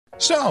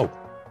So,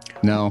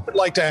 No. I'd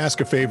like to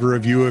ask a favor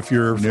of you if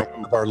you're from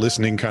one of our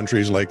listening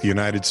countries like the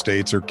United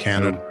States or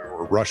Canada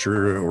or Russia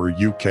or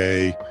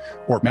UK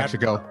or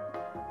Mexico.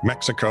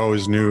 Mexico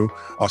is new.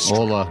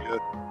 Australia.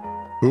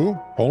 Hola. Who?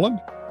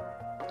 Poland?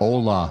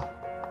 Hola.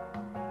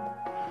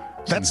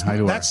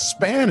 That's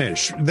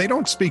Spanish. They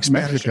don't speak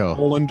Spanish Mexico. in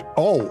Poland.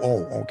 Oh,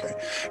 okay.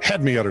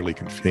 Had me utterly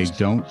confused. They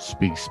don't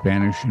speak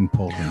Spanish in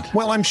Poland.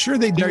 Well, I'm sure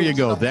they do. There you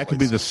go. That could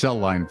be the cell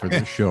line for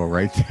this show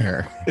right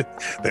there.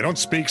 They don't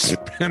speak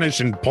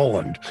Spanish in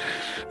Poland.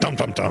 Dum,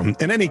 dum, dum.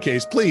 In any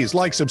case, please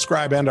like,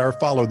 subscribe, and or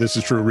follow This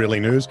Is True Really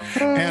News.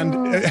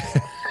 And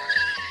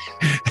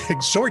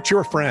exhort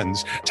your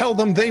friends. Tell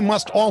them they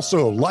must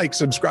also like,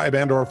 subscribe,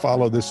 and or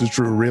follow This Is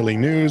True Really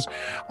News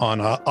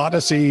on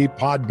Odyssey,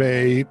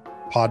 Podbay,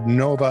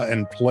 Podnova,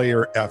 and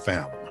Player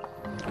FM.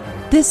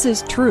 This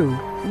is True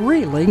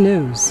Really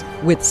News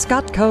with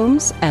Scott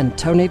Combs and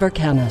Tony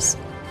Vercanis.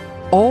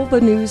 All the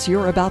news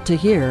you're about to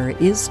hear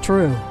is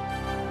true,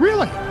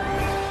 Really?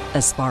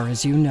 as far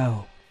as you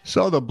know.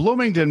 So the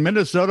Bloomington,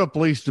 Minnesota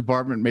Police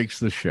Department makes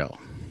the show.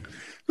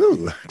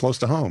 Ooh, close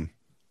to home.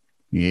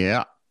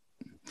 Yeah.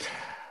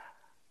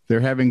 They're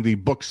having the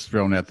books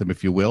thrown at them,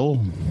 if you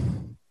will.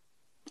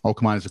 Oh,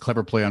 come on. It's a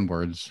clever play on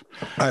words.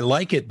 I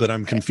like it, but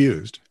I'm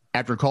confused.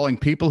 After calling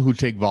people who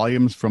take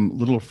volumes from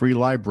little free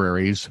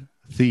libraries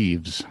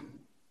thieves.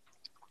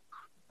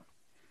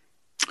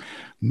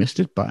 Missed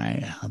it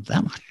by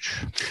that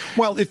much.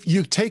 Well, if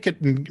you take it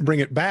and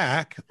bring it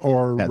back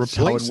or That's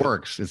how replace it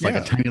works. It's like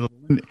Yeah. a tiny little...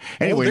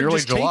 Anyway, they're in early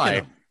just taking July,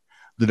 them.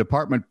 the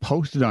department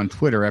posted on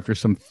Twitter after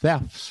some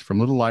thefts from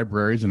little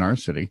libraries in our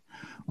city.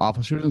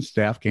 Officers and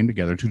staff came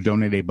together to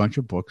donate a bunch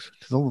of books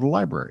to the little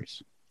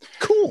libraries.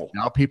 Cool.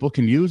 Now people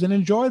can use and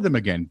enjoy them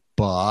again.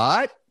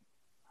 But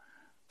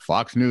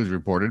Fox News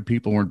reported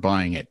people weren't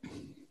buying it.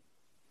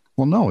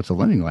 Well, no, it's a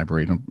lending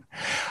library.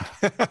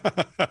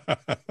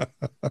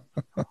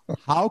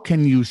 How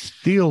can you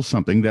steal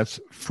something that's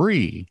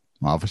free,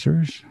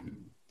 officers?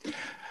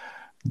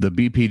 The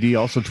BPD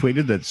also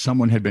tweeted that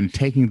someone had been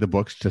taking the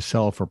books to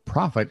sell for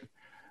profit,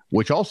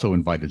 which also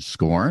invited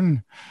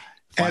scorn.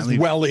 As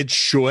well it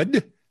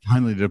should.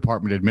 Finally, the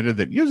department admitted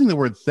that using the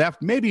word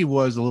theft maybe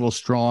was a little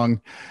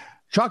strong,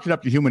 chalked it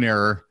up to human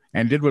error,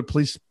 and did what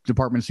police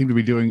departments seem to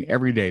be doing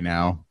every day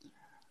now,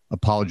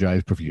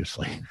 apologize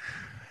profusely.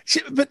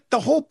 See, but the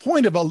whole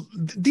point of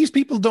these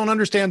people don't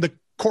understand the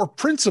core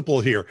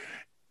principle here.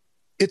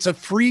 It's a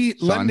free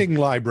lending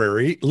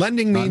library.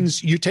 Lending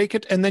means you take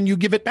it and then you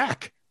give it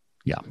back.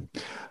 Yeah.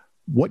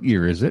 What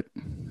year is it?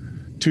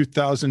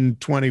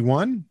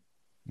 2021.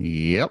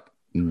 Yep.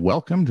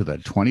 Welcome to the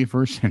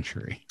 21st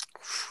century.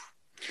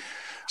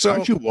 So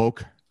aren't you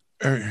woke?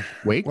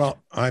 Wake?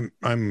 Well, I'm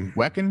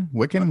Wiccan?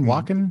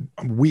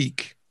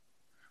 weak,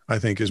 I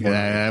think is one.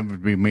 Yeah, that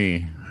would be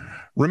me.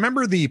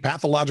 Remember the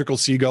pathological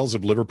seagulls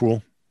of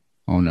Liverpool?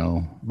 Oh,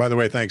 no. By the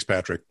way, thanks,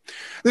 Patrick.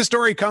 This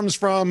story comes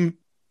from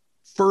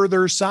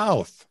further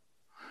south.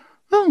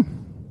 Oh.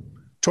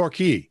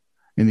 Torquay.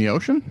 In the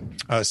ocean?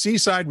 A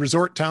seaside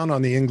resort town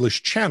on the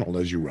English Channel,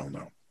 as you well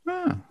know.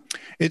 Ah.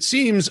 It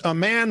seems a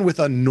man with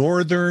a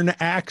northern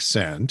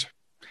accent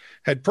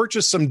had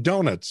purchased some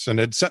donuts and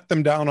had set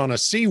them down on a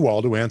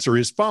seawall to answer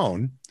his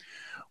phone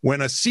when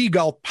a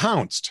seagull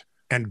pounced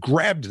and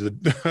grabbed the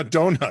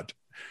donut.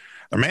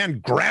 The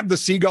man grabbed the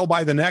seagull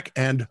by the neck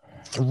and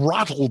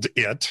throttled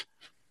it.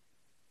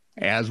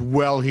 As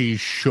well he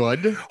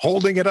should.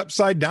 Holding it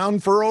upside down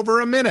for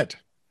over a minute.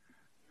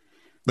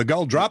 The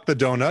gull dropped the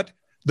donut.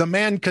 The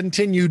man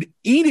continued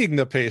eating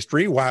the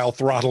pastry while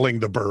throttling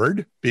the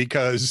bird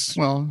because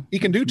he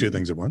can do two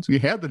things at once. You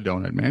had the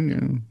donut,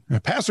 man.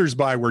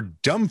 Passersby were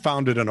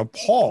dumbfounded and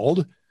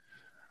appalled.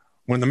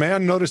 When the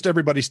man noticed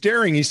everybody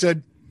staring, he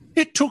said,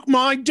 "It took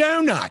my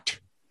donut."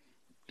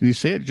 Did he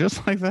say it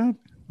just like that?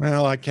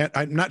 Well,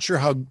 I'm not sure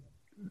how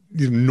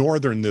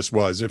northern this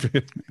was. If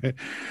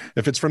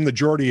it's from the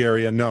Geordie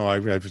area, no,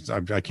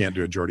 I can't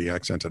do a Geordie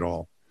accent at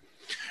all.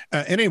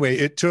 Anyway,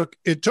 it took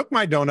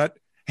my donut.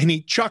 And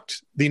he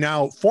chucked the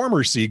now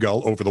former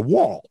seagull over the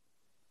wall.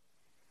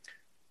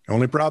 The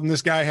only problem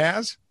this guy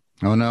has?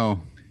 Oh,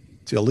 no.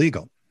 It's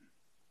illegal.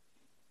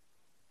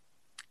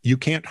 You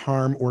can't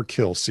harm or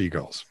kill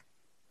seagulls.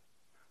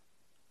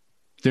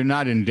 They're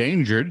not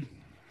endangered.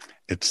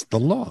 It's the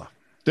law.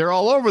 They're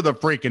all over the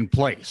freaking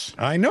place.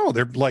 I know.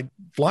 They're like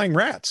flying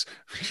rats.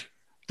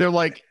 They're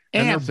like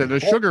ants at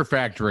a sugar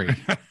factory.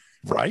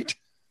 Right?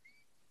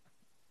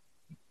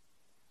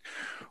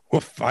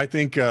 Oof, I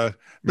think...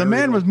 the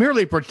man was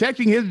merely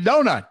protecting his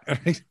donut.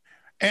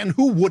 And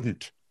who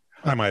wouldn't,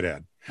 I might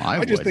add.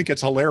 I just think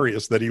it's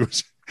hilarious that he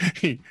was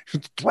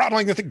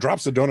throttling the thing,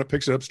 drops the donut,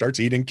 picks it up, starts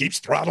eating, keeps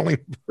throttling.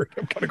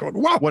 I'm kind of going,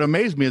 wow. What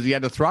amazed me is he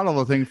had to throttle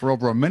the thing for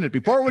over a minute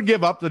before it would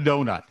give up the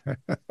donut.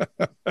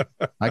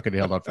 I could have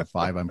held out for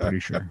 5, I'm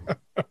pretty sure.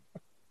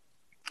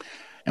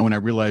 And when I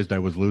realized I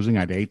was losing,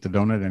 I'd ate the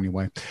donut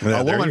anyway.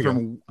 Yeah,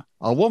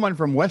 A woman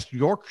from West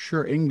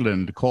Yorkshire,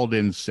 England, called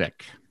in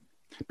sick.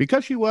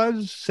 Because she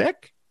was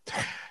sick?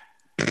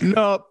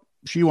 Nope.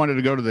 She wanted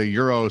to go to the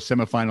Euro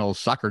semifinal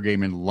soccer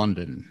game in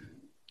London.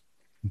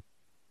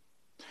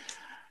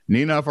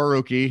 Nina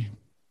Faruqi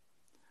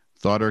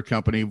thought her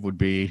company would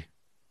be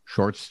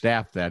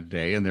short-staffed that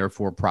day and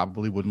therefore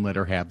probably wouldn't let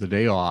her have the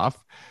day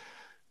off.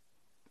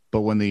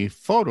 But when the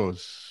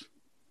photos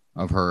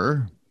of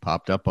her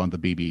popped up on the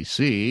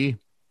BBC,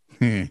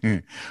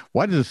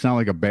 why does it sound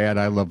like a bad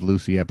I Love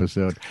Lucy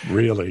episode?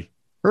 Really?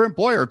 Her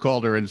employer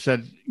called her and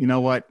said, you know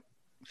what?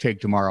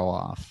 Take tomorrow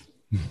off.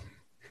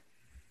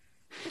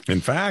 In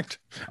fact,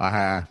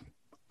 I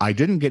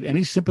didn't get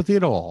any sympathy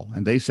at all.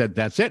 And they said,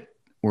 that's it.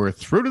 We're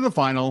through to the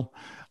final.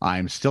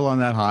 I'm still on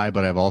that high,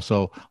 but I've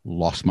also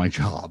lost my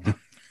job.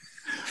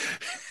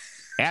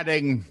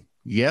 Adding,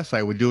 yes,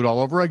 I would do it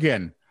all over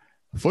again.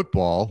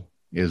 Football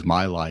is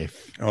my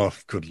life. Oh,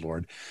 good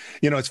Lord.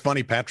 You know, it's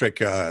funny. Patrick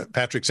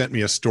sent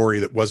me a story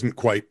that wasn't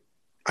quite,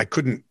 I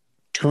couldn't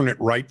turn it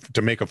right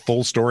to make a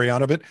full story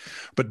out of it.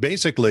 But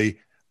basically,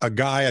 a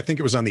guy, I think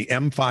it was on the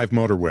M5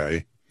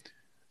 motorway,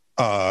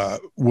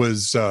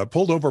 was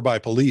pulled over by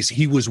police.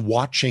 He was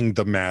watching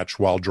the match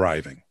while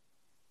driving.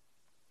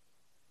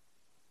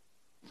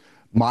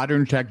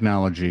 Modern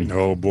technology.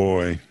 Oh,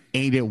 boy.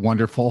 Ain't it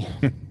wonderful?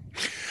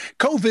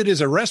 COVID is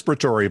a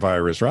respiratory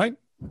virus, right?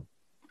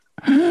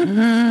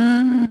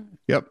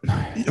 Yep.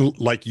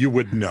 Like you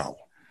would know.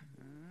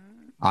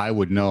 I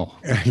would know.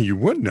 You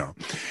would know.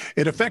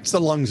 It affects the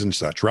lungs and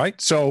such,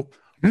 right? So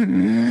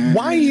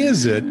why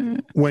is it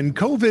when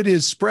COVID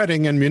is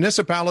spreading and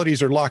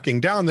municipalities are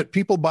locking down that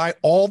people buy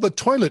all the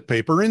toilet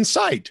paper in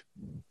sight?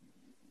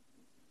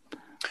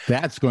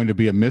 That's going to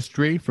be a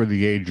mystery for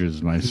the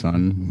ages, my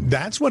son.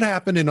 That's what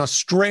happened in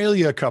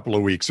Australia a couple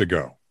of weeks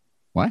ago.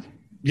 What?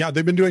 Yeah,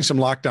 they've been doing some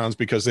lockdowns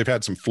because they've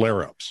had some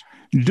flare-ups.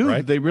 Dude,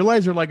 right? They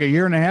realize they're like a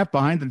year and a half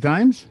behind the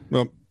times?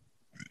 Well,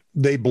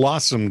 they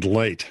blossomed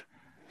late.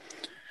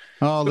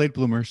 Oh, late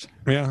bloomers.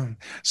 Yeah.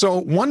 So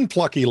one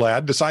plucky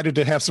lad decided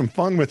to have some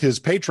fun with his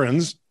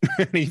patrons,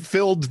 and he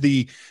filled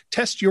the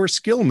test your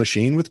skill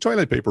machine with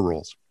toilet paper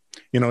rolls.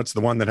 You know, it's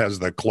the one that has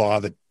the claw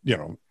that, you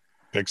know,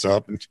 picks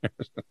up.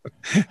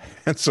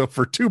 And so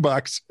for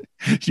 $2,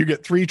 you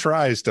get 3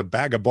 tries to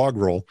bag a bog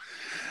roll.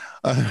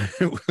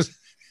 It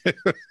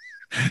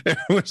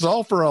was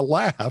all for a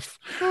laugh.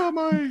 Oh,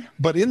 my.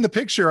 But in the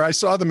picture, I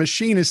saw the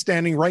machine is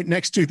standing right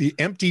next to the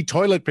empty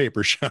toilet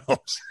paper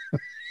shelves.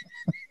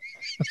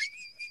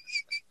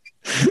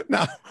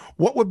 Now,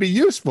 what would be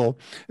useful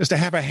is to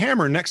have a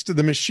hammer next to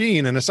the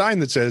machine and a sign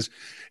that says,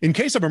 in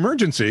case of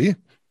emergency.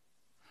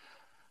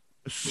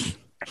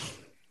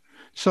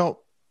 So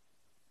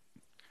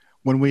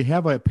when we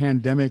have a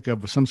pandemic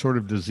of some sort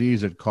of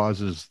disease that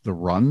causes the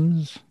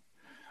runs,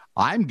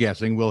 I'm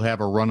guessing we'll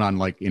have a run on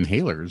like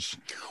inhalers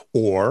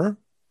Or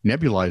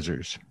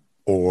nebulizers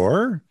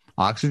or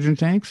oxygen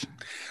tanks.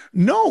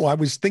 No, I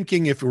was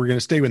thinking if we were going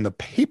to stay in the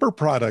paper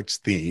products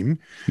theme,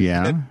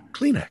 Yeah.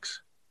 Kleenex.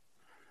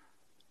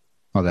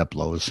 Oh, that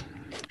blows.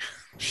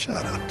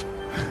 Shut up.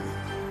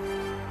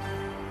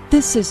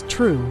 This is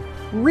true,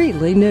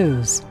 really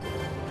news.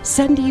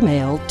 Send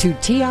email to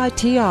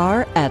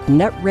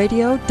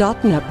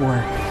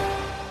TITR@netradio.network.